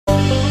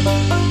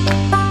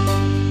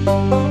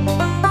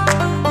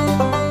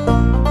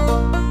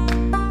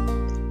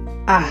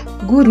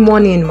Good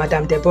morning,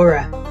 Madam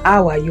Deborah.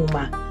 How are you,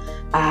 ma?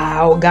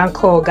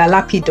 Oganko,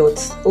 Galapidot.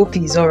 Hope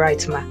he's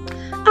alright, ma.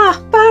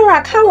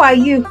 Barak, how are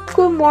you?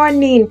 Good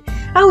morning.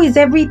 How is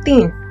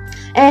everything?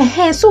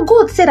 So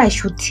God said I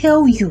should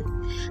tell you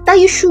that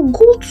you should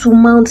go to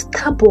Mount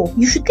Tabor.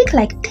 You should take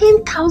like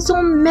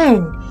 10,000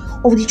 men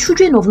of the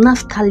children of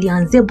Naphtali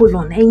and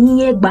Zebulun.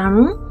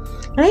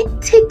 Right?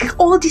 Take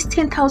all these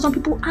 10,000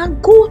 people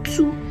and go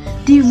to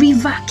the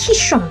river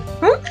Kishon.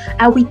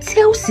 I will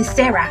tell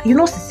Sisera, you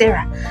know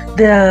Sisera,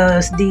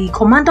 the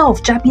commander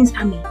of Jabin's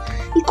army.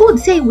 God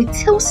said, we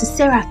tell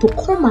Sisera to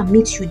come and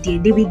meet you there.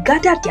 They will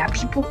gather their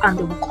people and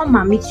they will come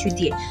and meet you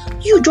there.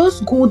 You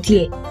just go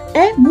there.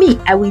 Me,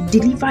 I will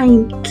deliver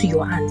him to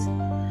your hands.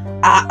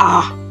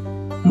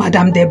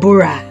 Madam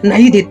Deborah, now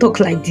you they talk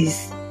like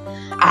this.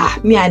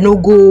 Me I no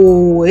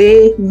go,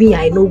 me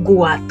I no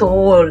go at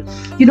all.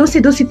 You know, say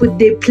those people,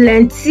 they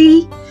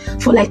plenty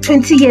for like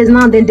 20 years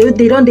now, then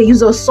they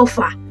use us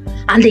suffer.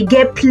 And they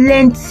get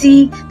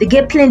plenty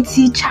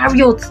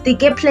chariots, they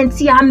get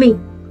plenty army.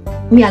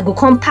 Me, I go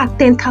contact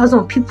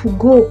 10,000 people,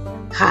 go.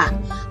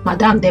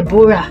 Madam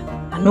Deborah,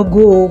 I no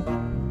go.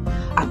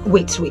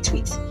 Wait.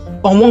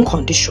 On one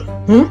condition.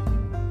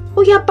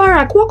 Oh yeah,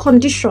 Barak, what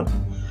condition?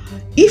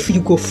 If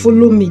you go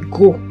follow me,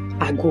 go,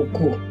 I go.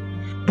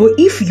 But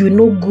if you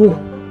no go,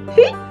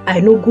 I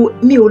no go,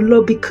 me o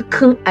lobby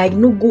kakan, I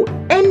no go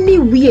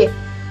anywhere.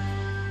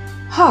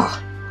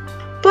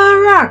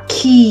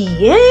 Baraki,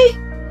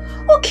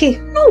 Okay,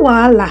 no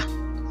wahala.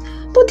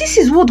 But this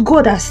is what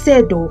God has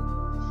said, though.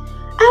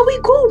 I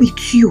will go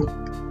with you.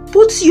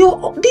 But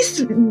this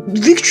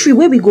victory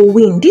where we go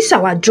win, this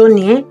our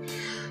journey,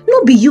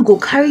 no be you go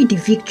carry the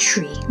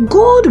victory.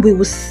 God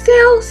will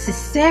sell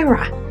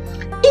Sisera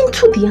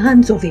into the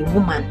hands of a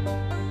woman.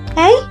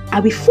 I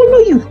will follow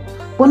you.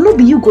 But no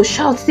be you go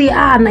shout, say,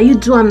 now you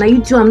do am.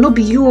 No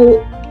be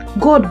you.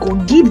 God go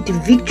give the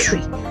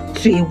victory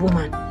to a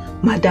woman.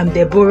 Madam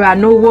Deborah,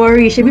 no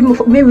worry.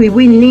 Maybe we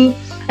win.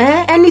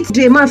 Anything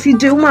do a man fit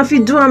do, a woman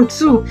fit do am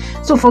too.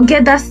 So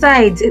forget that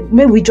side.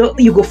 Maybe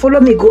you go follow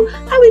me, go.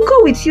 I will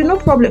go with you, no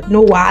problem.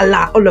 No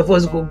wahala. All of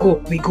us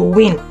go. We go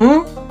win.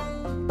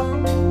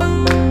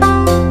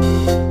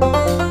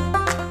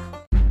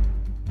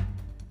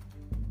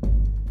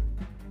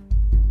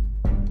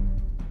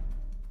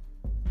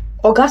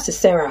 Oga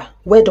Sisera,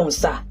 well done,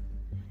 sir.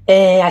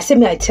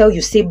 I tell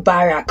you, say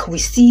Barak. We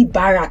see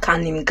Barak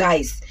and him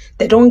guys.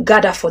 They don't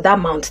gather for that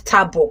Mount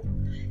Tabor.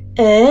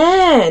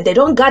 They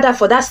don't gather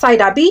for that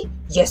side, Abi?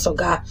 Yes,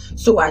 Oga.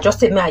 So I just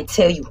said, I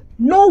tell you,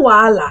 no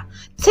wahala.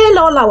 Tell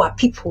all our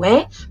people,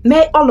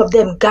 may all of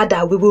them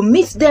gather. We will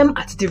meet them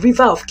at the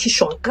river of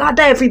Kishon.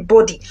 Gather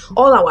everybody,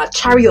 all our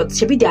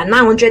chariots. Maybe there are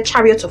 900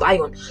 chariots of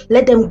iron.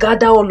 Let them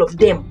gather all of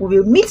them. We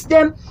will meet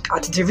them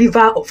at the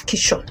river of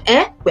Kishon.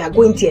 We are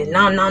going there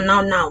now.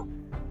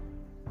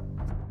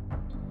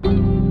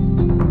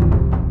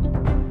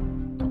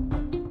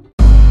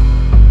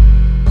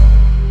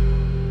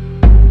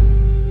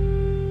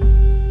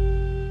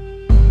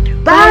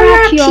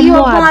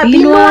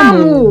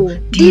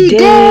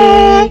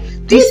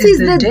 This is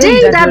the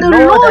day that the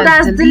Lord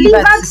has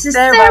delivered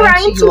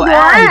Sisera into your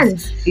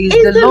hands. Is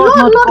the Lord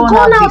not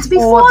gone out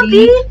before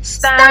thee?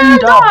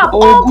 Stand up,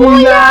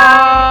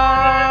 Ogunya!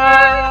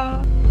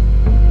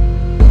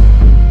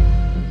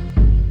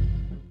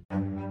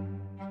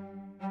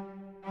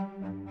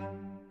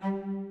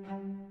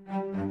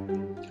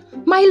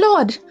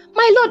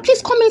 My lord,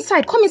 please come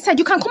inside.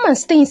 You can come and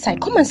stay inside.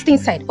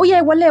 Oh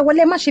yeah, wale,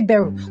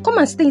 mashiberu. Come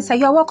and stay inside.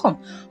 You are welcome.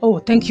 Oh,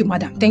 thank you,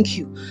 madam. Thank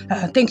you.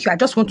 I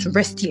just want to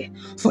rest here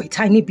for a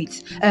tiny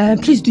bit.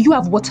 Please, do you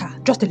have water?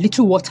 Just a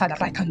little water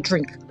that I can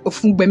drink.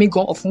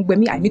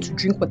 Ofungbemi, I need to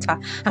drink water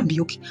and be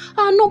okay.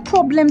 No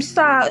problem,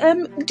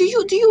 sir. Do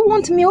you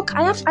want milk?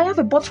 I have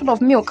a bottle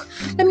of milk.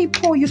 Let me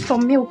pour you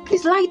some milk.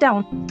 Please lie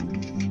down.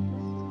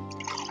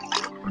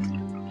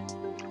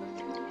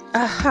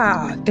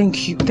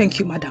 Thank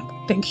you, madam.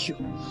 Thank you.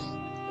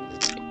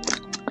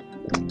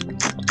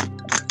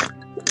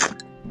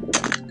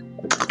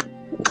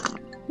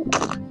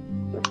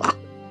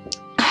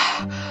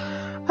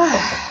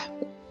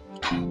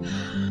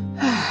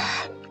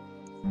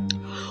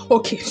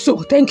 Okay, so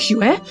thank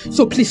you,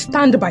 So please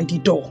stand by the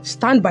door.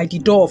 Stand by the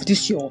door of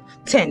this your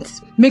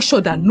tent. Make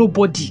sure that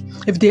nobody,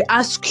 if they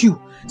ask you,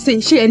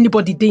 say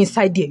anybody there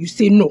inside there, you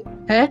say no.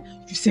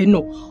 You say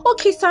no.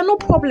 Okay, sir, no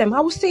problem.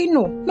 I will say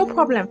no. No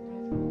problem.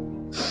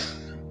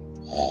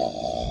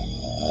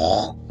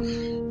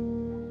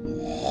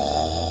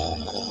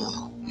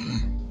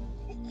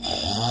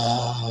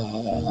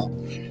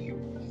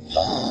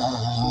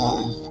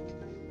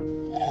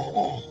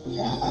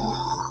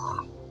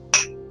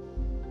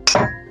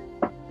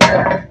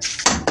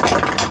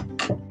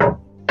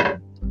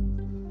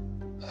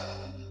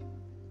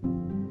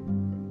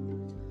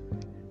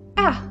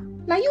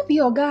 Now you be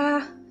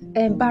Oga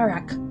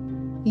Barak.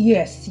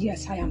 Yes,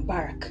 I am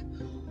Barak.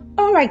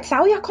 All right,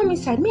 sir, come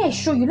inside. May I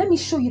show you? Let me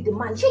show you the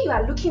man. Here you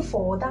are looking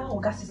for that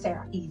Oga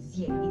Sisera. Is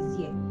here.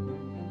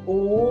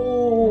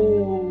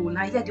 Oh.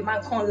 I hear the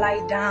man can't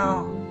lie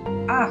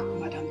down. Ah,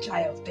 Madam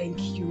Child,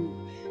 thank you.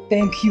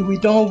 Thank you. We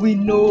don't we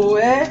know,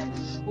 eh?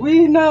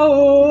 We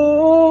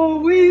know,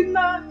 we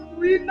know.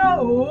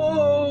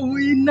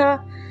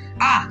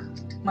 Ah,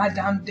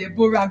 Madam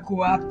Deborah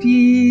go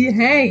happy.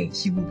 Hey,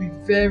 she will be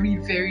very,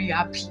 very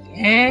happy,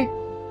 eh?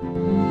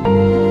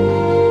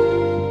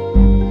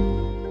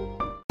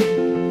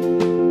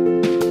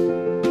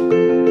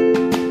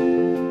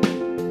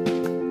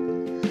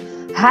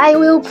 I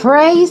will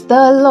praise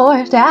the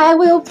Lord, I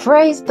will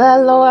praise the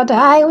Lord,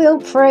 I will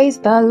praise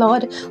the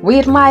Lord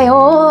with my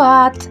whole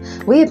heart,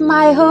 with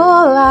my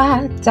whole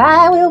heart.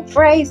 I will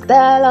praise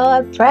the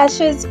Lord,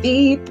 precious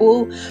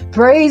people,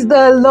 praise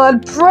the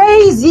Lord,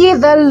 praise ye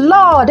the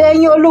Lord.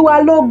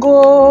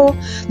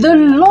 The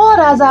Lord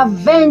has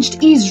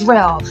avenged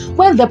Israel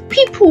when the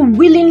people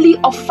willingly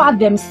offer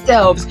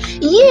themselves.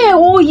 Yea,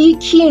 O ye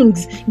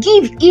kings,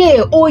 give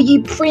ear, O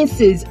ye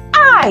princes.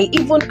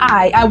 Even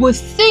I will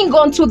sing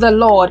unto the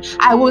Lord.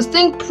 I will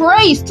sing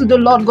praise to the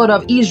Lord God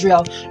of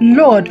Israel.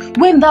 Lord,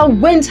 when thou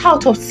went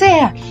out of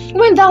Seir,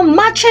 when thou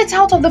marchest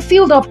out of the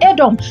field of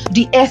Edom,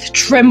 the earth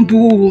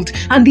trembled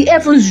and the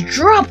heavens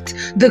dropped.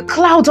 The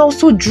clouds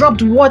also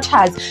dropped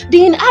waters.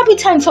 The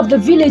inhabitants of the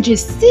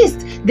villages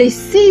ceased. They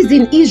ceased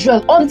in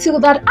Israel until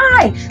that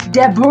I,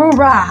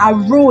 Deborah,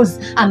 arose,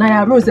 and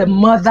I arose a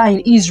mother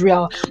in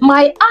Israel.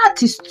 My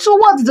heart is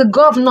towards the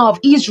governor of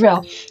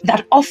Israel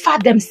that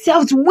offered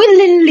themselves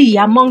willingly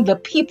among the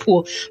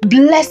people.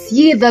 Bless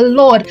ye the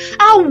Lord.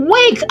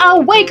 Awake,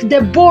 awake,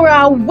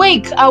 Deborah,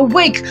 awake,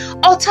 awake.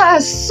 Utter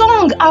a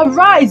song,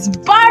 arise,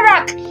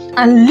 Barak,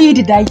 and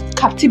lead thy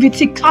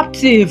captivity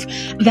captive,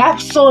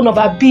 that son of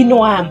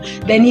Abinoam.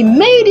 Then he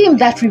made him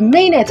that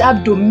remaineth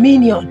have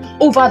dominion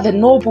over the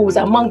nobles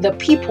among the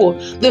people.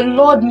 The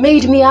Lord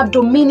made me have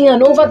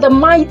dominion over the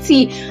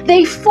mighty.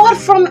 They fought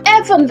from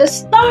heaven, the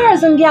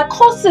stars and their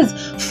courses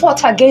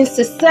fought against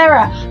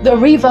Sisera. The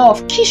river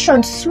of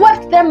Kishon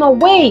swept them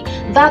away,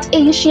 that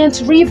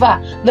ancient river,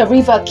 the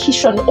river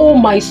Kishon. O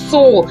my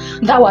soul,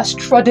 thou hast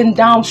trodden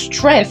down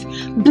strength.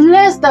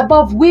 Blessed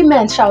above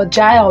women shall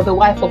Jael, the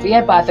wife of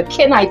Heber, the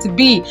Kenite,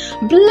 be.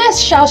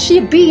 Blessed shall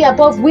she be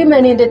above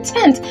women in the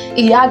tent.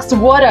 He asked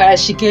water, and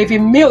she gave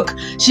him milk.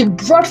 She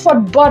brought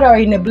forth butter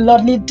in a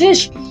bloodly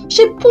dish.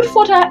 She put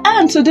forth her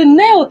hand to the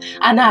nail,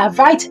 and her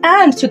right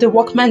hand to the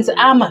workman's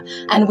hammer.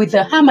 And with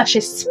the hammer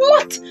she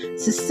smote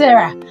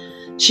Sisera.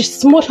 She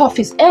smote off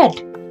his head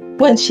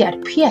when she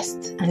had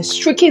pierced and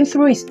stricken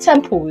through his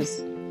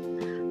temples.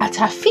 At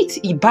her feet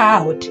he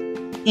bowed,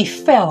 he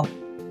fell,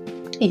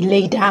 he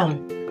lay down.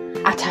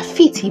 At her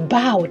feet he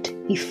bowed,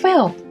 he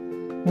fell.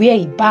 Where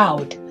he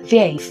bowed,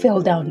 there he fell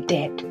down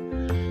dead.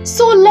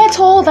 So let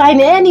all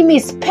thine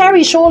enemies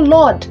perish, O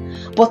Lord,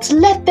 but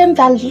let them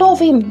that love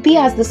him be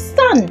as the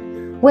sun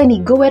when he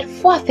goeth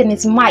forth in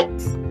his might.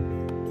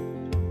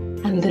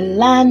 And the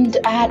land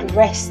had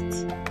rest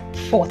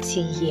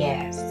 40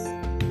 years.